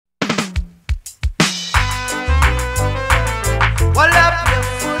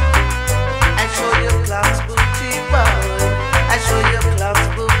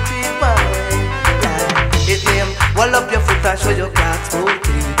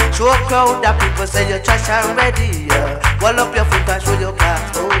To a crowd of people say you're trash and ready. Wall up your foot and show your class,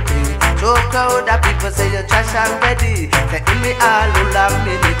 okay. To a crowd of people say you're trash and ready. Say in me all who love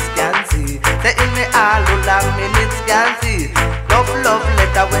minutes can see. Say in me all who love minutes can see. Love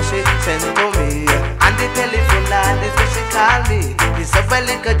letter when she sent to me. And the telephone line is when she call me. This a well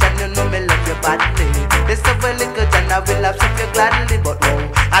little John, you know me love you badly. This a well little John, I will accept you gladly. But no,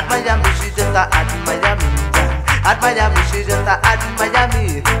 at Miami she just a at Miami. At Miami she just a at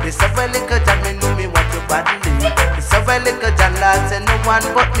Miami. This a well little John, me know me want you badly. This a well little John, lad say no one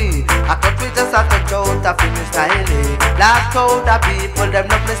but me. I could we just have to out of me styling. Last crowd of people, them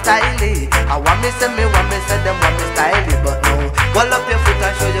love me styling. I want me say them want me styling. But no, wall up your foot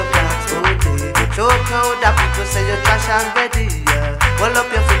and show your class, okay. Show a crowd of people say you're trash and ready, yeah. Wall up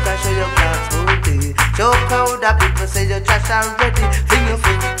your foot and show your class, okay. Show a crowd of people say you're trash and ready.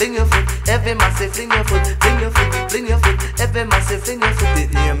 Fling your foot, every massive fling your foot, fling your foot, every massive fling your foot,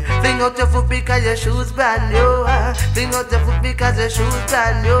 it name. Fling out your foot because your shoes brand new, fling out your foot because your shoes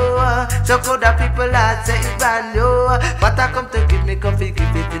brand new. Show a crowd of people that say it's brand new, but I come to give me coffee,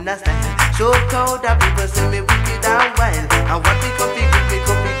 give it in a style. Show a crowd of people say me wicked and wild, and what me coffee, give it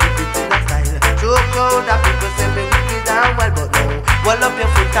in a style. Show a crowd of people say me wicked and wild, but no, wall up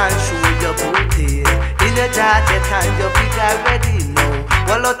your foot and show your booty. In your jacket and your big already, no.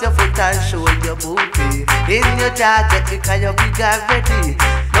 Wall out your foot and show your booty. In your jacket because your big already.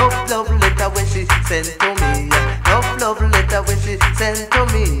 No love letter when she sent to me. No love letter when she sent to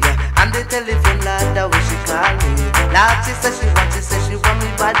me. And the telephone ladder when she call me. Last she said she want me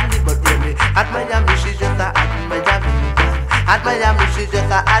badly, but really at Miami she just a at Miami. At Miami she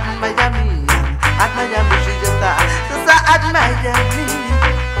just a at